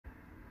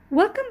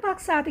Welcome back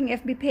sa ating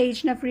FB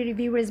page na free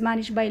reviewer is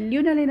managed by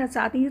Lunalyn at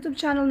sa ating YouTube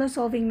channel na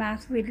Solving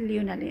Math with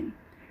Lunalyn.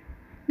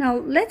 Now,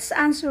 let's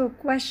answer a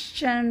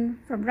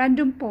question from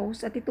random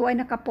post at ito ay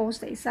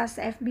nakapost na isa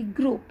sa FB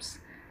groups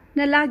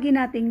na lagi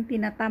nating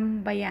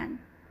tinatambayan.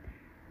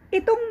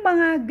 Itong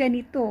mga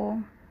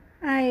ganito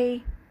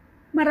ay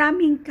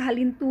maraming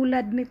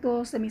kahalintulad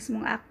nito sa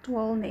mismong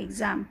actual na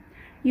exam.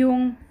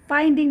 Yung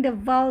finding the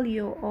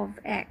value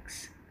of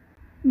x.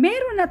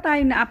 Meron na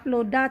tayong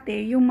na-upload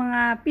dati yung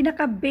mga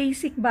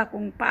pinaka-basic ba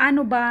kung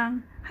paano ba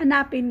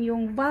hanapin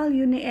yung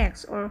value ni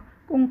x or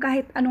kung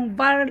kahit anong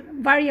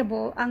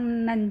variable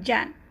ang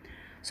nandyan.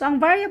 So, ang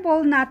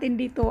variable natin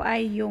dito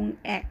ay yung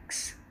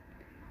x.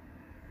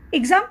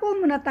 Example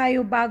muna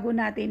tayo bago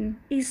natin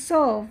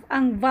i-solve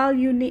ang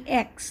value ni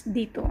x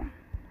dito.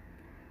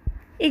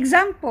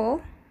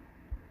 Example,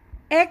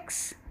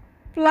 x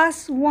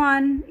plus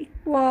 1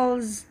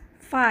 equals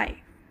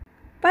 5.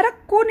 Para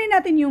kunin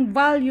natin yung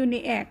value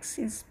ni x,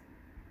 since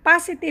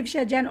positive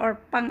siya dyan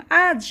or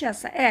pang-add siya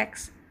sa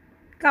x,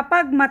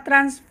 kapag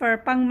matransfer,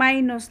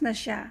 pang-minus na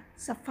siya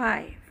sa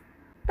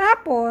 5.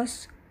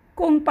 Tapos,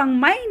 kung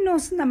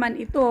pang-minus naman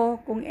ito,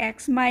 kung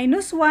x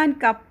minus 1,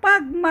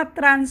 kapag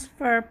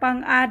matransfer,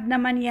 pang-add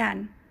naman yan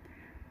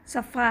sa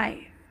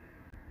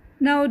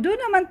 5. Now, doon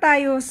naman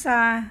tayo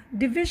sa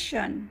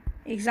division.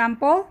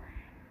 Example,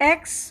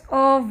 x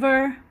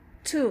over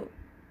 2.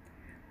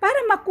 Para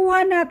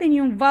makuha natin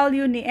yung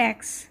value ni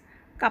x,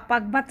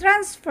 kapag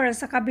matransfer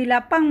sa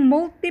kabila,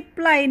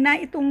 pang-multiply na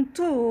itong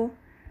 2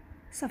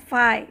 sa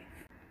 5.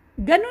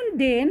 Ganon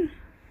din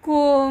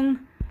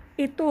kung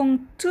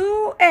itong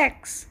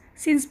 2x,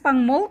 since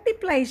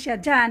pang-multiply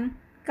siya dyan,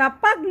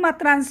 kapag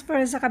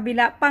matransfer sa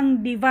kabila,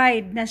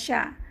 pang-divide na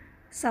siya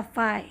sa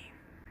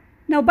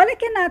 5. Now,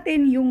 balikan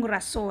natin yung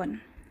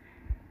rason.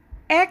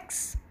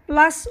 X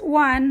plus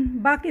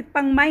 1, bakit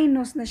pang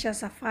minus na siya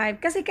sa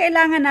 5? Kasi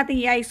kailangan natin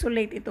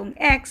i-isolate itong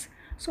x.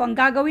 So, ang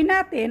gagawin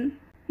natin,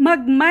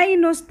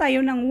 mag-minus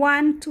tayo ng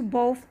 1 to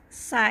both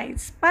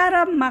sides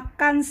para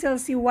ma-cancel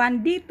si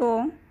 1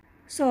 dito.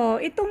 So,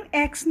 itong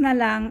x na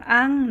lang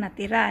ang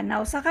natira.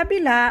 Now, sa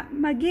kabila,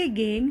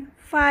 magiging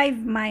 5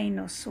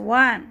 minus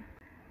 1.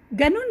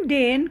 Ganun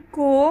din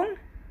kung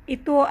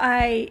ito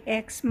ay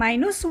x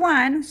minus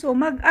 1. So,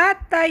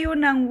 mag-add tayo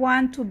ng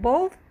 1 to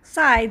both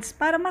sides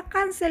para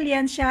ma-cancel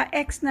yan siya,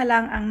 x na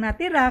lang ang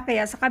natira,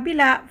 kaya sa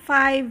kabila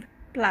 5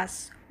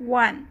 plus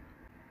 1.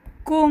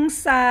 Kung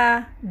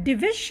sa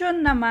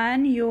division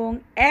naman,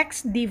 yung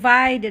x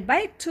divided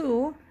by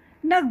 2,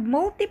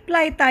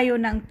 nag-multiply tayo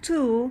ng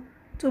 2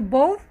 to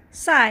both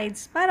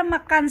sides para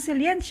ma-cancel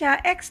yan siya,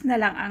 x na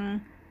lang ang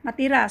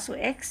matira. So,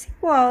 x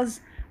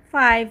equals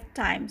 5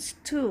 times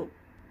 2.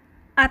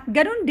 At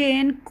ganun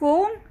din,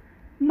 kung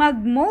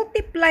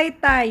mag-multiply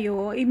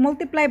tayo,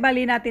 i-multiply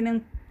bali natin ng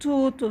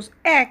 2 to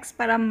x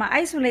para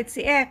ma-isolate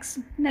si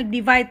x,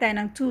 nag-divide tayo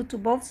ng 2 to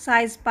both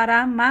sides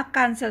para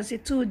ma-cancel si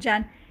 2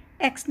 dyan,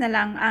 x na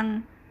lang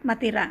ang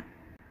matira.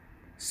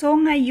 So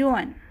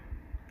ngayon,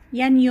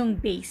 yan yung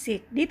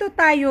basic. Dito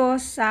tayo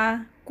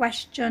sa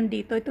question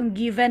dito, itong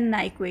given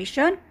na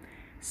equation,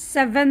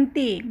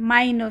 70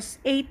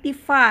 minus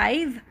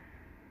 85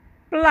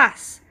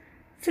 plus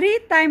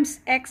 3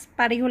 times x,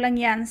 pareho lang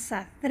yan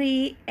sa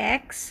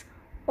 3x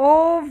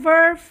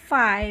over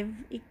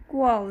 5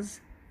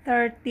 equals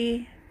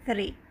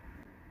 33.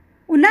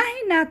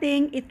 Unahin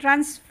nating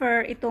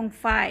i-transfer itong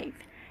 5.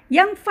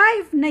 Yang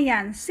 5 na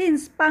yan,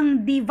 since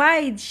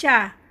pang-divide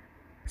siya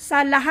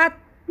sa lahat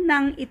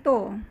ng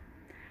ito,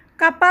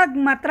 kapag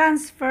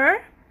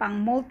matransfer,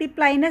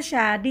 pang-multiply na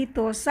siya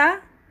dito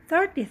sa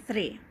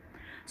 33.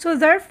 So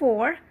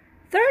therefore,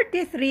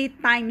 33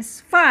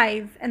 times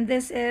 5, and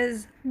this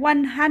is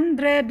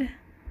 165.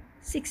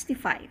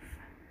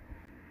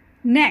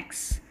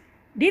 Next,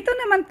 dito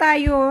naman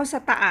tayo sa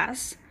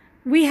taas,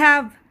 we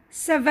have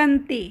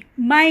 70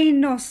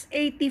 minus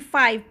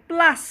 85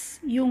 plus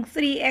yung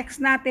 3x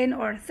natin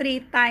or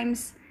 3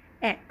 times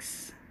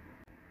x.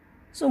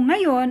 So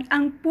ngayon,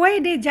 ang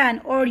pwede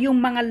dyan or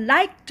yung mga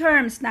like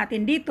terms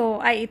natin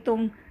dito ay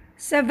itong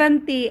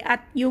 70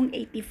 at yung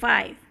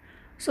 85.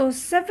 So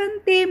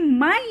 70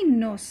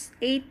 minus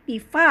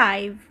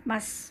 85,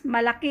 mas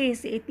malaki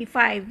si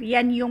 85.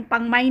 Yan yung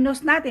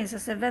pang-minus natin sa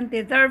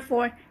 70.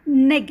 Therefore,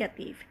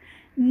 negative.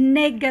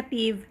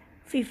 Negative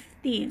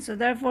 15. So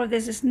therefore,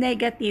 this is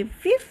negative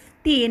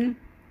 15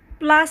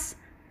 plus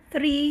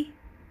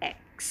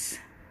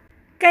 3x.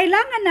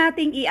 Kailangan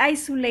nating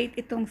i-isolate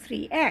itong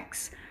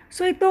 3x.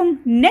 So itong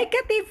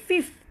negative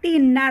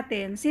 15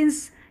 natin,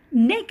 since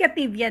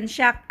negative yan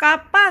siya,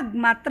 kapag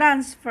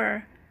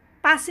matransfer,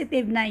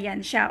 positive na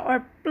yan siya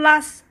or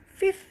plus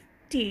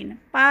 15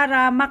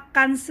 para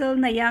ma-cancel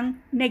na yung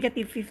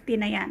negative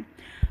 15 na yan.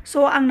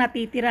 So ang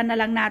natitira na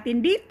lang natin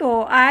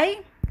dito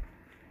ay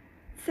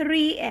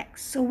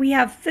 3x. So we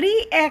have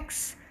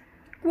 3x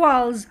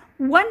equals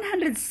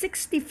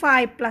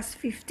 165 plus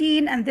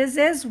 15 and this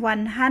is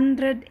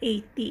 180.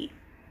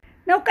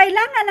 Now,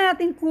 kailangan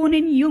natin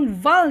kunin yung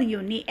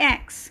value ni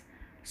x.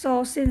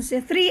 So, since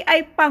 3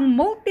 ay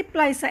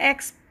pang-multiply sa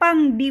x,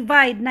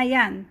 pang-divide na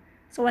yan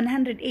So,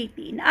 180.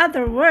 In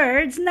other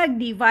words,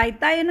 nag-divide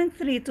tayo ng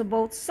 3 to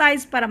both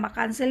sides para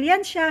makancel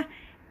yan siya.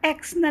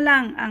 X na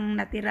lang ang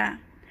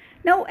natira.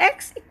 Now,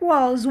 x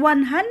equals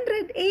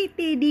 180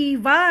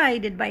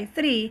 divided by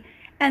 3,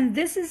 and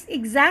this is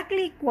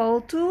exactly equal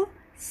to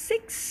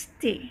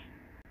 60.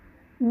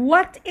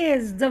 What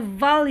is the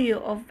value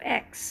of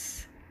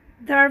x?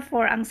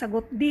 Therefore, ang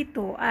sagot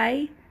dito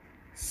ay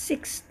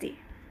 60.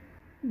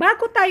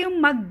 Bago tayong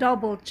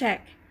mag-double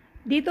check,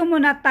 dito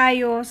muna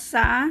tayo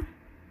sa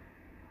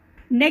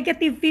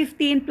negative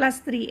 15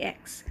 plus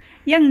 3x.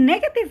 Yang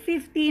negative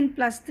 15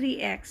 plus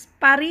 3x,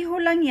 pareho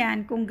lang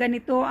yan kung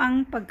ganito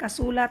ang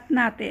pagkasulat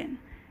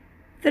natin.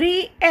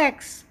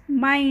 3x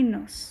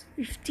minus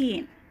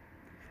 15.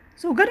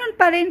 So, ganun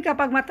pa rin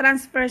kapag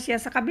matransfer siya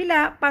sa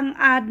kabila,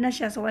 pang-add na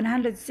siya sa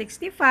 165,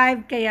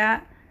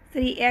 kaya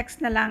 3x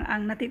na lang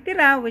ang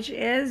natitira, which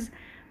is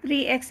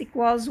 3x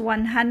equals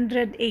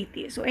 180.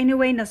 So,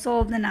 anyway,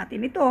 na-solve na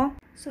natin ito.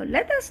 So,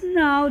 let us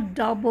now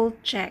double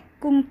check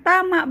kung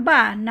tama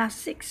ba na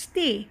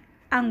 60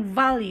 ang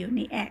value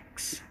ni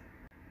x.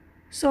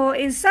 So,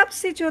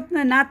 i-substitute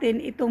na natin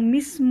itong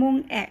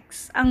mismong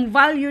x. Ang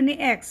value ni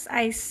x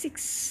ay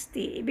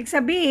 60. Ibig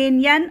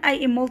sabihin, yan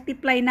ay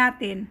i-multiply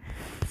natin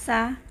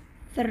sa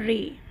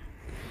 3.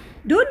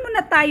 Doon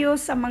muna tayo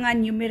sa mga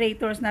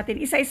numerators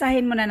natin.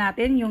 Isa-isahin muna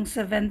natin yung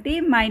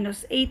 70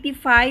 minus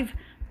 85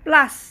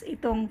 plus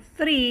itong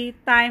 3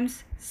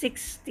 times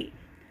 60.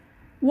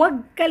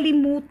 Huwag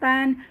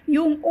kalimutan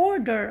yung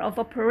order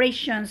of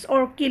operations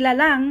or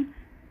kilalang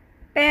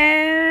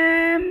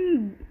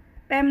PEMDAS.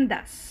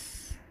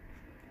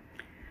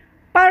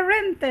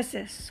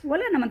 Parenthesis.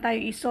 Wala naman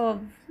tayong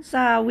isolve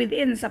sa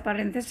within sa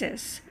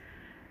parenthesis.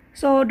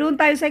 So, doon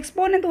tayo sa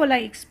exponent,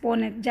 walang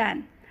exponent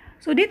dyan.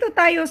 So, dito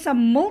tayo sa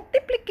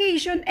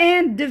multiplication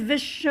and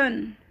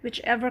division,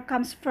 whichever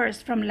comes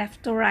first from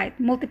left to right.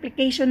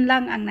 Multiplication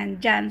lang ang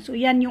nandyan. So,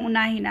 yan yung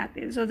unahin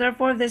natin. So,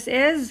 therefore, this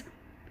is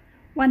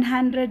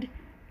 180.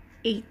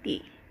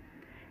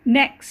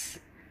 Next,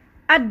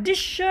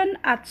 addition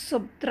at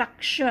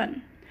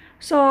subtraction.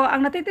 So,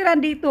 ang natitira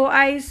dito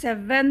ay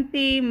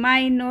 70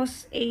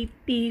 minus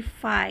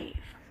 85.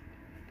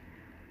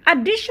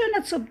 Addition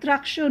at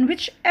subtraction,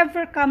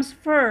 whichever comes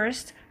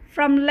first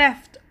from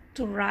left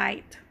to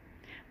right.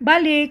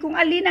 Bali, kung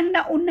alin ang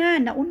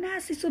nauna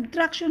si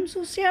subtraction,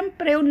 so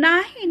siyempre,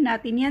 unahin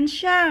natin yan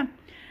siya.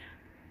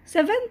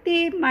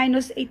 70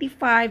 minus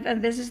 85,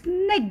 and this is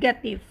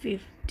negative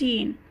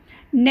 15.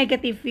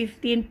 Negative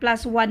 15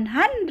 plus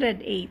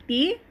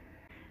 180,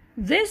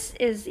 this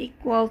is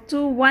equal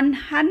to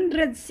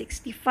 165.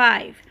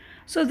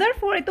 So,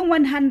 therefore, itong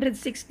 165,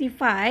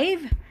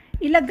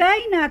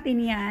 ilagay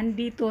natin yan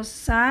dito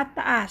sa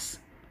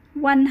taas.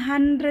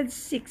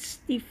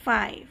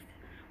 165.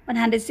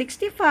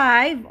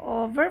 165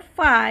 over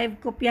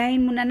 5,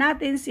 kopyahin muna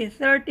natin si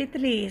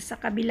 33 sa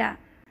kabila.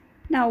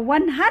 Now,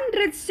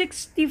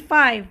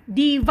 165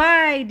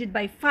 divided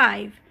by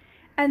 5,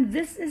 and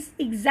this is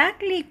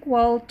exactly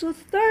equal to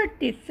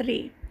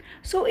 33.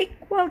 So,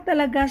 equal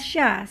talaga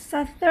siya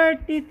sa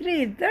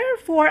 33.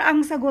 Therefore,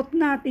 ang sagot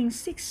nating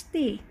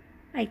 60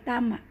 ay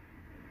tama.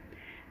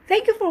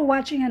 Thank you for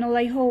watching, and all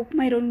I hope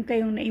mayroon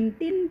kayong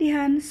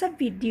naintindihan sa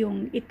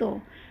videong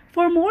ito.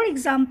 For more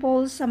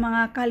examples sa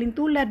mga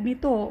kalintulad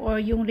nito or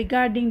yung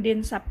regarding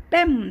din sa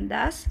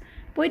PEMDAS,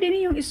 pwede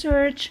ninyong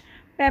i-search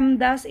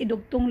PEMDAS,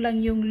 idugtong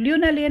lang yung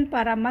lunalin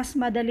para mas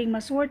madaling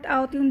ma-sort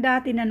out yung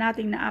dati na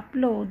nating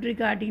na-upload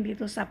regarding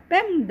dito sa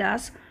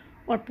PEMDAS,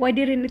 or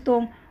pwede rin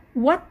itong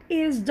what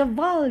is the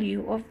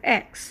value of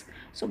X.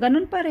 So,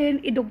 ganun pa rin,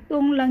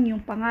 idugtong lang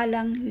yung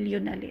pangalang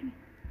lunalin.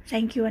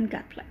 Thank you and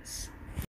God bless.